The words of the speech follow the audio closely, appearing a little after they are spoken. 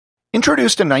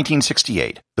Introduced in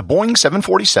 1968, the Boeing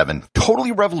 747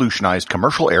 totally revolutionized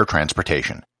commercial air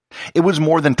transportation. It was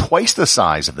more than twice the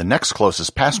size of the next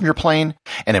closest passenger plane,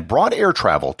 and it brought air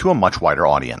travel to a much wider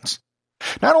audience.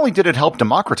 Not only did it help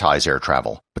democratize air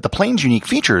travel, but the plane's unique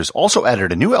features also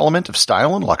added a new element of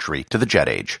style and luxury to the jet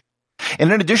age. And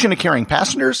in addition to carrying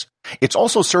passengers, it's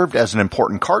also served as an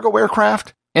important cargo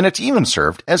aircraft, and it's even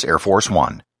served as Air Force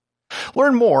One.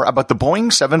 Learn more about the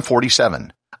Boeing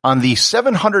 747 on the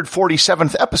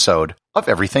 747th episode of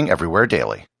Everything Everywhere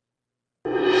Daily.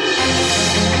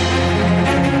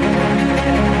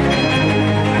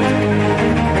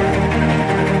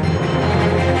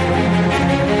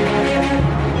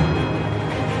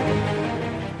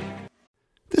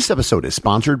 This episode is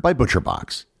sponsored by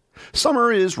ButcherBox.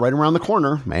 Summer is right around the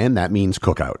corner, and that means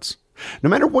cookouts.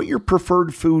 No matter what your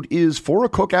preferred food is for a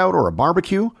cookout or a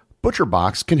barbecue,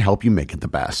 ButcherBox can help you make it the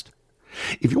best.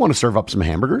 If you want to serve up some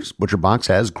hamburgers, ButcherBox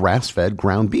has grass-fed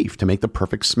ground beef to make the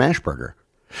perfect smash burger.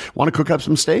 Want to cook up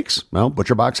some steaks? Well,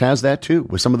 ButcherBox has that too,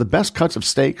 with some of the best cuts of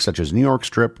steak such as New York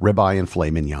strip, ribeye, and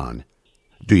filet mignon.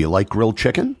 Do you like grilled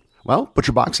chicken? Well,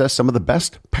 ButcherBox has some of the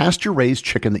best pasture-raised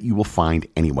chicken that you will find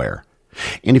anywhere.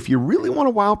 And if you really want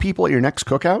to wow people at your next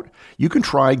cookout, you can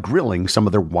try grilling some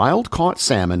of their wild-caught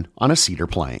salmon on a cedar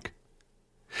plank.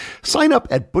 Sign up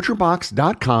at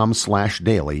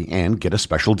butcherbox.com/daily and get a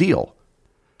special deal.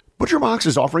 ButcherBox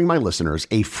is offering my listeners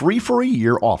a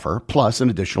free-for-a-year offer plus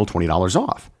an additional $20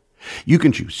 off. You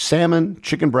can choose salmon,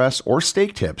 chicken breasts, or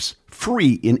steak tips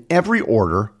free in every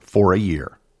order for a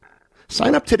year.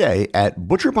 Sign up today at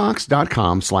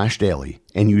butcherbox.com/daily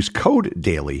and use code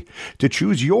DAILY to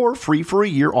choose your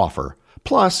free-for-a-year offer,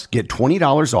 plus get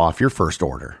 $20 off your first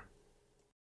order.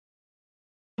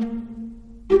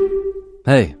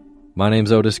 Hey, my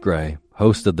name's Otis Gray,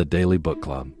 host of the Daily Book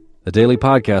Club, a daily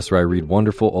podcast where I read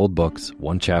wonderful old books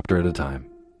one chapter at a time.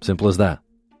 Simple as that.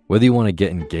 Whether you want to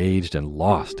get engaged and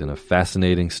lost in a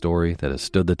fascinating story that has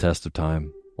stood the test of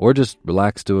time, or just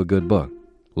relax to a good book,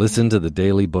 listen to the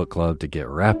Daily Book Club to get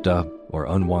wrapped up or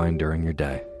unwind during your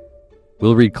day.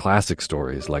 We'll read classic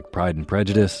stories like Pride and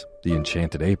Prejudice, The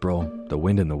Enchanted April, The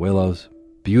Wind in the Willows,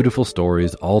 beautiful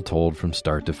stories all told from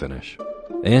start to finish.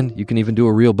 And you can even do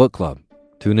a real book club.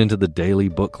 Tune into the Daily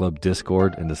Book Club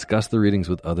Discord and discuss the readings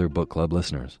with other book club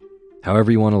listeners.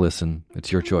 However you want to listen,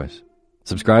 it's your choice.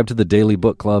 Subscribe to the Daily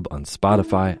Book Club on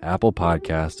Spotify, Apple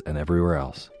Podcasts, and everywhere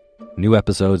else. New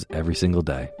episodes every single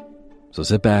day. So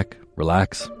sit back,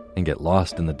 relax, and get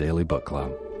lost in the Daily Book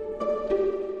Club.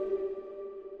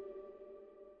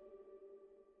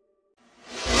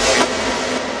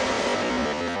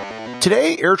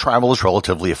 Today, air travel is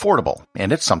relatively affordable,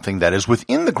 and it's something that is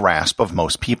within the grasp of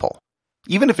most people.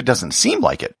 Even if it doesn't seem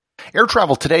like it, air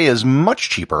travel today is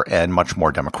much cheaper and much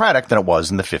more democratic than it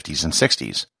was in the 50s and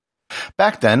 60s.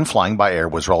 Back then, flying by air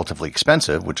was relatively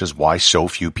expensive, which is why so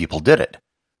few people did it.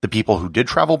 The people who did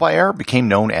travel by air became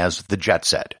known as the jet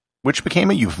set, which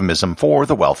became a euphemism for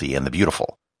the wealthy and the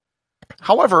beautiful.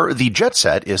 However, the jet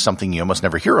set is something you almost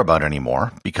never hear about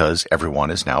anymore because everyone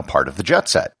is now part of the jet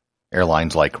set.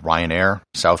 Airlines like Ryanair,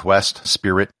 Southwest,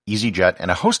 Spirit, EasyJet, and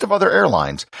a host of other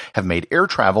airlines have made air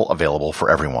travel available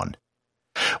for everyone.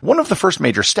 One of the first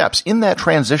major steps in that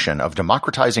transition of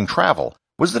democratizing travel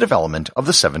was the development of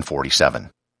the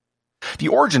 747. The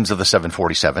origins of the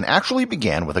 747 actually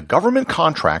began with a government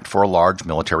contract for a large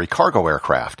military cargo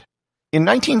aircraft. In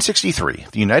 1963,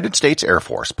 the United States Air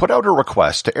Force put out a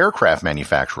request to aircraft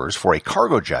manufacturers for a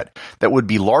cargo jet that would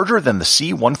be larger than the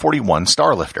C-141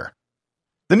 Starlifter.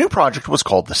 The new project was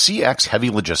called the CX Heavy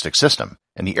Logistics System,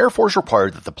 and the Air Force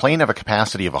required that the plane have a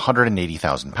capacity of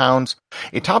 180,000 pounds,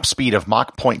 a top speed of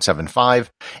Mach 0.75,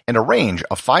 and a range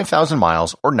of 5,000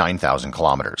 miles or 9,000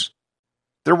 kilometers.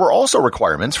 There were also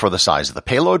requirements for the size of the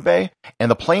payload bay, and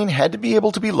the plane had to be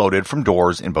able to be loaded from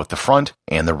doors in both the front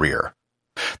and the rear.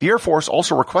 The Air Force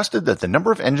also requested that the number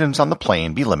of engines on the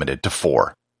plane be limited to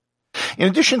 4. In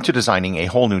addition to designing a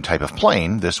whole new type of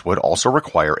plane, this would also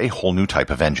require a whole new type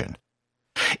of engine.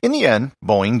 In the end,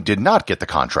 Boeing did not get the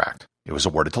contract. It was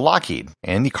awarded to Lockheed,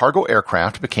 and the cargo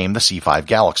aircraft became the C-5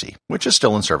 Galaxy, which is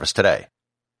still in service today.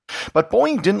 But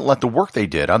Boeing didn't let the work they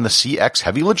did on the CX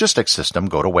Heavy Logistics System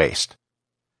go to waste.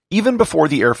 Even before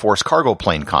the Air Force cargo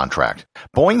plane contract,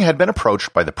 Boeing had been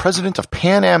approached by the president of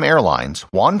Pan Am Airlines,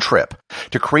 Juan Trippe,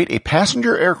 to create a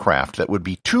passenger aircraft that would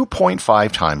be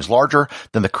 2.5 times larger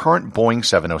than the current Boeing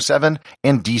 707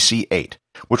 and DC-8,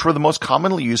 which were the most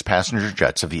commonly used passenger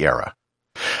jets of the era.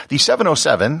 The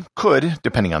 707 could,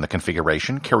 depending on the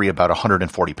configuration, carry about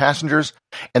 140 passengers,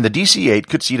 and the DC-8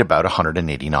 could seat about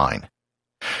 189.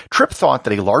 Tripp thought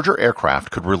that a larger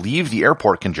aircraft could relieve the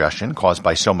airport congestion caused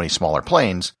by so many smaller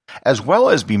planes, as well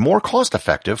as be more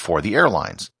cost-effective for the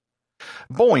airlines.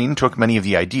 Boeing took many of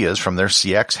the ideas from their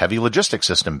CX Heavy Logistics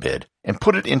System bid and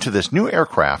put it into this new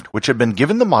aircraft, which had been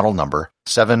given the model number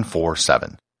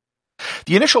 747.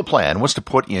 The initial plan was to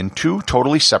put in two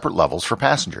totally separate levels for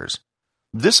passengers.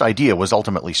 This idea was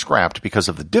ultimately scrapped because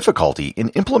of the difficulty in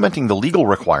implementing the legal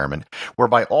requirement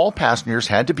whereby all passengers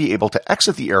had to be able to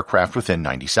exit the aircraft within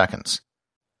 90 seconds.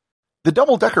 The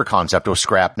double-decker concept was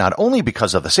scrapped not only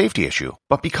because of the safety issue,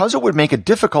 but because it would make it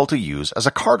difficult to use as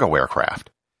a cargo aircraft.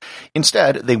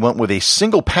 Instead, they went with a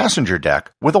single passenger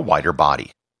deck with a wider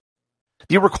body.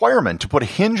 The requirement to put a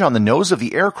hinge on the nose of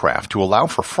the aircraft to allow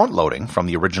for front-loading from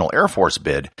the original Air Force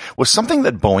bid was something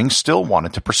that Boeing still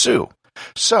wanted to pursue.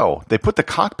 So, they put the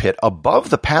cockpit above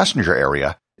the passenger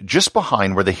area, just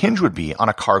behind where the hinge would be on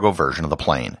a cargo version of the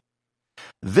plane.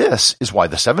 This is why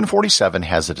the 747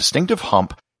 has a distinctive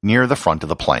hump near the front of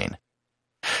the plane.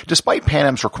 Despite Pan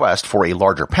Am's request for a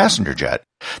larger passenger jet,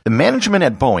 the management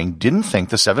at Boeing didn't think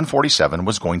the 747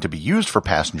 was going to be used for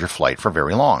passenger flight for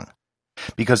very long,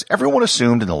 because everyone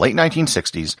assumed in the late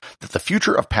 1960s that the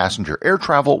future of passenger air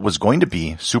travel was going to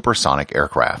be supersonic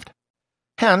aircraft.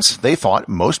 Hence, they thought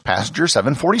most passenger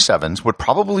 747s would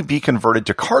probably be converted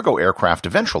to cargo aircraft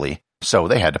eventually, so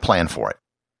they had to plan for it.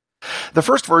 The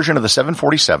first version of the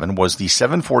 747 was the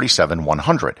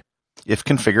 747-100. If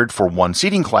configured for one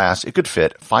seating class, it could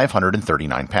fit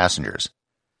 539 passengers.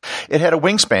 It had a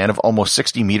wingspan of almost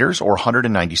 60 meters or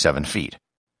 197 feet.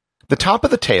 The top of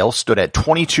the tail stood at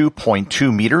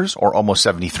 22.2 meters or almost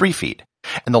 73 feet,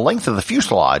 and the length of the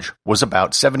fuselage was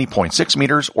about 70.6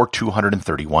 meters or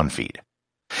 231 feet.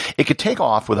 It could take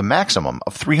off with a maximum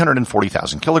of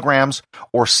 340,000 kilograms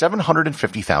or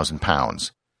 750,000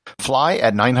 pounds, fly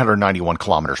at 991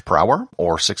 kilometers per hour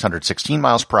or 616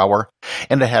 miles per hour,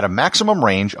 and it had a maximum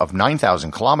range of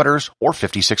 9,000 kilometers or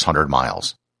 5,600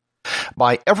 miles.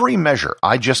 By every measure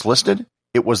I just listed,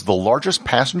 it was the largest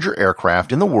passenger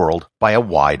aircraft in the world by a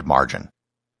wide margin.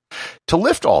 To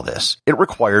lift all this, it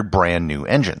required brand new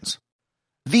engines.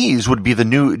 These would be the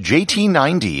new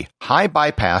JT9D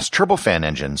high-bypass turbofan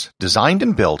engines designed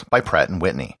and built by Pratt &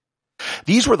 Whitney.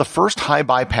 These were the first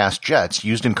high-bypass jets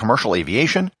used in commercial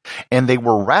aviation, and they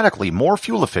were radically more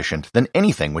fuel-efficient than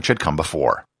anything which had come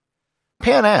before.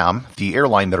 Pan Am, the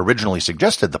airline that originally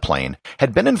suggested the plane,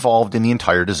 had been involved in the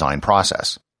entire design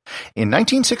process. In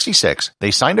 1966,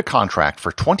 they signed a contract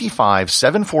for 25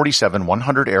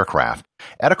 747-100 aircraft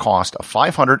at a cost of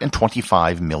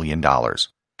 $525 million.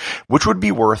 Which would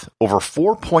be worth over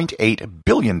 $4.8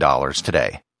 billion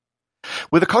today.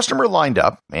 With a customer lined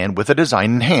up and with a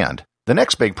design in hand, the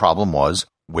next big problem was,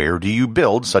 where do you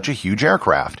build such a huge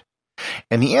aircraft?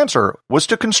 And the answer was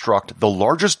to construct the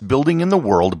largest building in the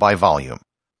world by volume,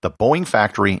 the Boeing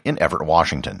factory in Everett,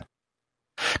 Washington.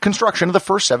 Construction of the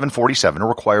first 747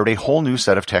 required a whole new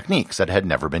set of techniques that had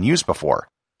never been used before.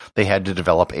 They had to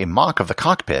develop a mock of the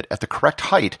cockpit at the correct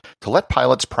height to let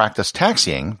pilots practice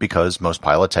taxiing because most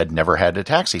pilots had never had to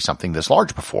taxi something this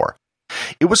large before.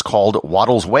 It was called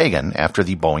Waddle's Wagon after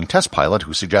the Boeing test pilot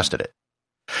who suggested it.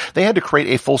 They had to create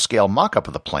a full-scale mock-up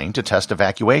of the plane to test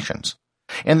evacuations.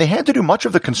 And they had to do much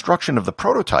of the construction of the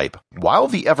prototype while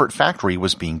the Everett factory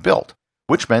was being built,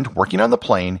 which meant working on the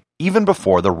plane even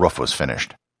before the roof was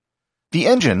finished. The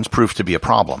engines proved to be a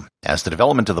problem, as the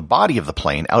development of the body of the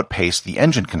plane outpaced the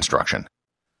engine construction.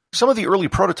 Some of the early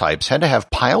prototypes had to have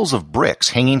piles of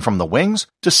bricks hanging from the wings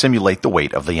to simulate the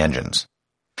weight of the engines.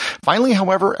 Finally,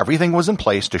 however, everything was in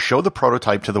place to show the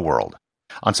prototype to the world.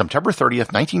 On September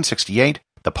 30th, 1968,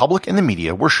 the public and the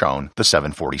media were shown the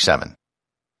 747.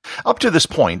 Up to this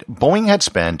point, Boeing had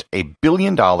spent $1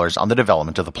 billion on the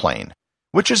development of the plane,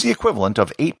 which is the equivalent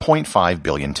of $8.5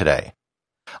 billion today.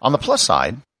 On the plus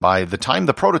side, by the time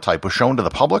the prototype was shown to the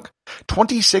public,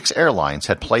 26 airlines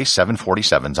had placed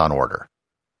 747s on order.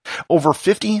 Over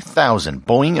 50,000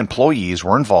 Boeing employees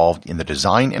were involved in the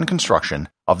design and construction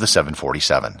of the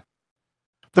 747.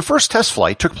 The first test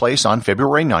flight took place on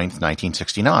February 9,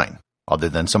 1969. Other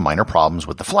than some minor problems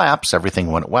with the flaps,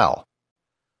 everything went well.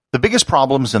 The biggest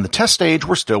problems in the test stage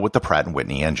were still with the Pratt &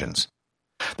 Whitney engines.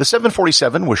 The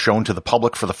 747 was shown to the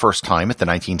public for the first time at the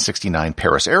 1969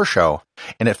 Paris Air Show,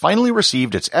 and it finally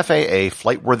received its FAA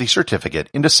flight-worthy certificate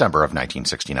in December of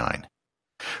 1969.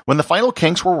 When the final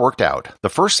kinks were worked out, the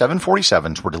first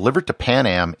 747s were delivered to Pan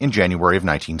Am in January of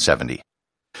 1970.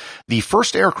 The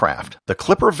first aircraft, the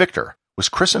Clipper Victor, was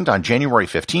christened on January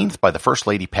 15th by the First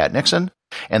Lady Pat Nixon,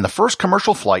 and the first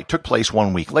commercial flight took place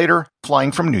 1 week later,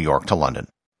 flying from New York to London.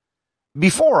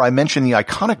 Before, I mentioned the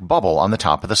iconic bubble on the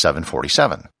top of the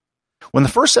 747. When the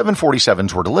first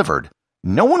 747s were delivered,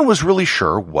 no one was really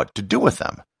sure what to do with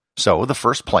them, so the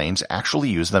first planes actually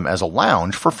used them as a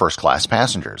lounge for first-class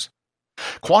passengers.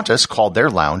 Qantas called their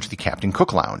lounge the Captain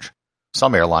Cook Lounge.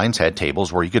 Some airlines had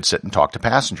tables where you could sit and talk to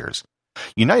passengers.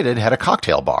 United had a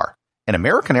cocktail bar, and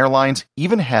American Airlines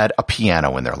even had a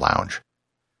piano in their lounge.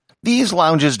 These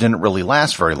lounges didn't really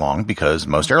last very long because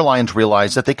most airlines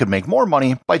realized that they could make more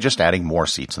money by just adding more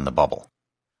seats in the bubble.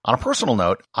 On a personal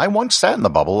note, I once sat in the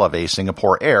bubble of a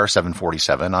Singapore Air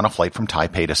 747 on a flight from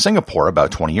Taipei to Singapore about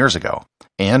 20 years ago,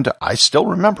 and I still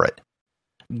remember it.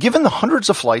 Given the hundreds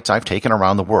of flights I've taken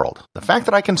around the world, the fact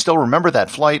that I can still remember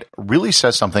that flight really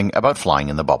says something about flying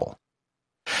in the bubble.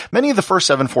 Many of the first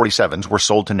 747s were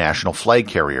sold to national flag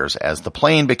carriers as the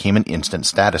plane became an instant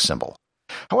status symbol.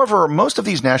 However, most of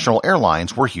these national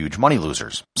airlines were huge money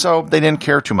losers, so they didn't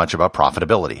care too much about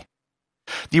profitability.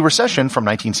 The recession from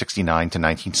 1969 to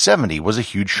 1970 was a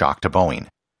huge shock to Boeing.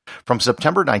 From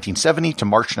September 1970 to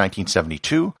March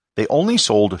 1972, they only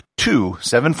sold 2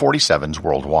 747s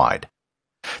worldwide.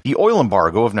 The oil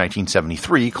embargo of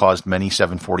 1973 caused many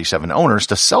 747 owners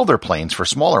to sell their planes for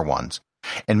smaller ones,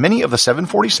 and many of the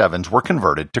 747s were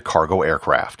converted to cargo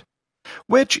aircraft,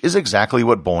 which is exactly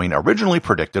what Boeing originally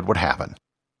predicted would happen.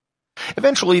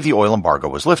 Eventually, the oil embargo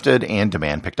was lifted and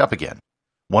demand picked up again.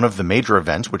 One of the major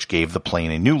events which gave the plane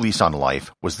a new lease on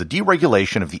life was the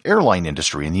deregulation of the airline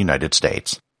industry in the United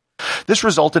States. This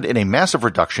resulted in a massive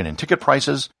reduction in ticket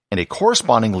prices and a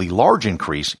correspondingly large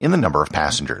increase in the number of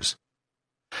passengers.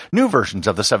 New versions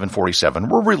of the 747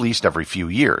 were released every few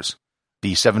years.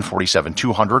 The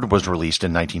 747-200 was released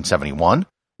in 1971,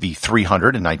 the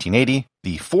 300 in 1980,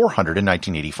 the 400 in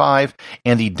 1985,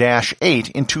 and the Dash 8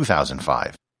 in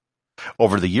 2005.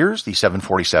 Over the years, the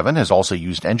 747 has also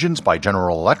used engines by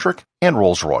General Electric and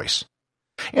Rolls-Royce.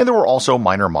 And there were also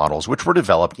minor models which were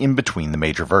developed in between the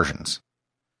major versions.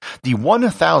 The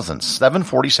 1000th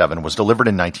 747 was delivered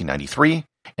in 1993,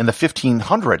 and the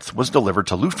 1500th was delivered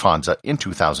to Lufthansa in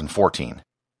 2014.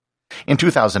 In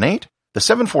 2008, the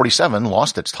 747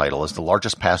 lost its title as the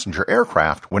largest passenger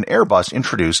aircraft when Airbus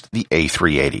introduced the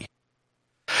A380.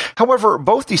 However,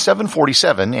 both the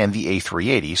 747 and the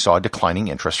A380 saw declining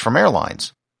interest from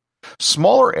airlines.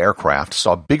 Smaller aircraft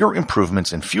saw bigger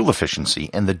improvements in fuel efficiency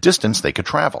and the distance they could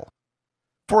travel.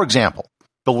 For example,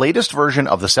 the latest version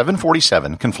of the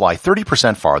 747 can fly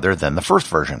 30% farther than the first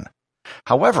version.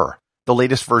 However, the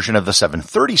latest version of the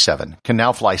 737 can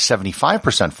now fly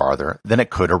 75% farther than it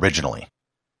could originally.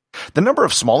 The number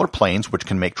of smaller planes which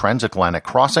can make transatlantic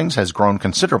crossings has grown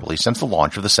considerably since the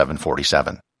launch of the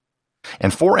 747.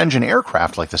 And 4-engine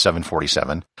aircraft like the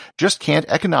 747 just can't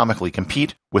economically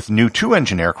compete with new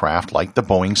 2-engine aircraft like the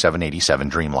Boeing 787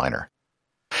 Dreamliner.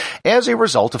 As a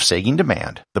result of sagging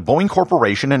demand, the Boeing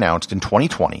Corporation announced in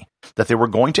 2020 that they were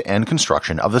going to end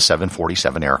construction of the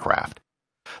 747 aircraft.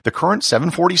 The current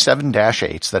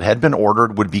 747-8s that had been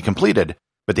ordered would be completed,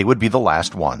 but they would be the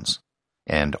last ones.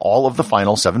 And all of the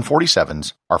final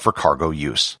 747s are for cargo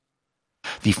use.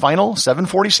 The final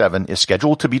 747 is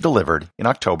scheduled to be delivered in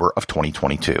October of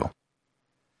 2022.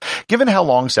 Given how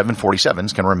long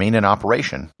 747s can remain in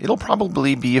operation, it'll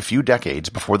probably be a few decades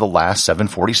before the last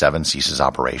 747 ceases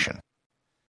operation.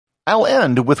 I'll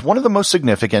end with one of the most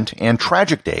significant and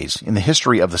tragic days in the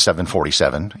history of the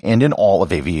 747 and in all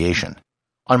of aviation.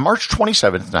 On March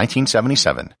 27,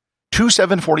 1977, 2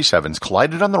 747s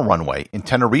collided on the runway in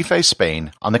Tenerife,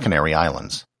 Spain, on the Canary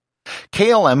Islands.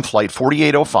 KLM Flight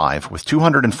 4805, with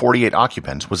 248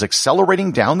 occupants, was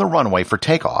accelerating down the runway for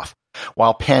takeoff,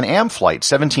 while Pan Am Flight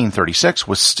 1736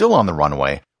 was still on the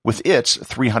runway with its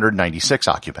 396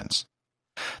 occupants.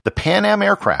 The Pan Am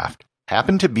aircraft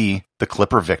happened to be the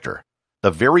Clipper Victor,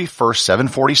 the very first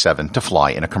 747 to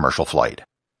fly in a commercial flight.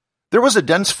 There was a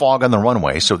dense fog on the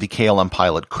runway, so the KLM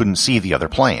pilot couldn't see the other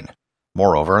plane.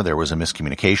 Moreover, there was a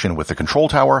miscommunication with the control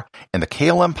tower, and the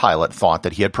KLM pilot thought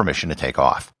that he had permission to take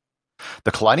off.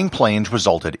 The colliding planes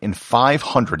resulted in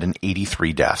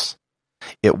 583 deaths.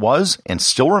 It was, and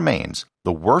still remains,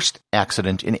 the worst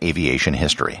accident in aviation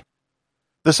history.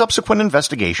 The subsequent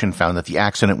investigation found that the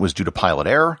accident was due to pilot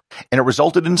error, and it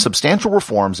resulted in substantial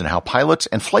reforms in how pilots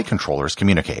and flight controllers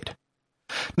communicate.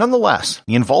 Nonetheless,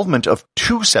 the involvement of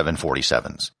 2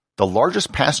 747s, the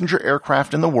largest passenger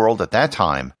aircraft in the world at that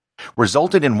time,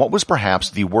 resulted in what was perhaps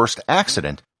the worst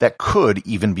accident that could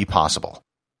even be possible.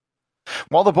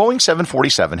 While the Boeing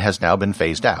 747 has now been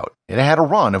phased out, it had a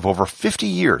run of over 50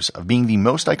 years of being the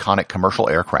most iconic commercial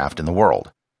aircraft in the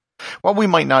world. While we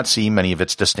might not see many of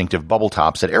its distinctive bubble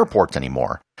tops at airports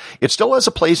anymore, it still has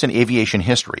a place in aviation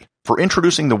history for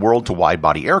introducing the world to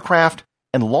wide-body aircraft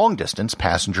and long-distance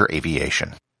passenger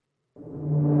aviation.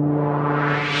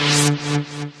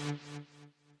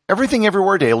 Everything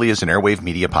Everywhere Daily is an Airwave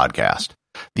Media podcast.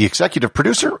 The executive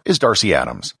producer is Darcy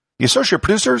Adams. The associate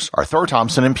producers are Thor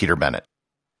Thompson and Peter Bennett.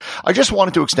 I just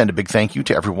wanted to extend a big thank you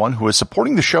to everyone who is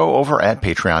supporting the show over at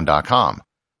patreon.com.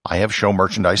 I have show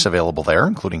merchandise available there,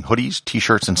 including hoodies,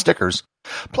 t-shirts, and stickers.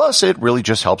 Plus, it really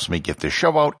just helps me get this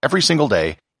show out every single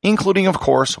day, including, of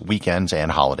course, weekends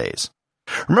and holidays.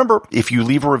 Remember, if you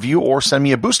leave a review or send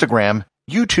me a boostagram,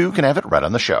 you too can have it read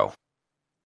on the show.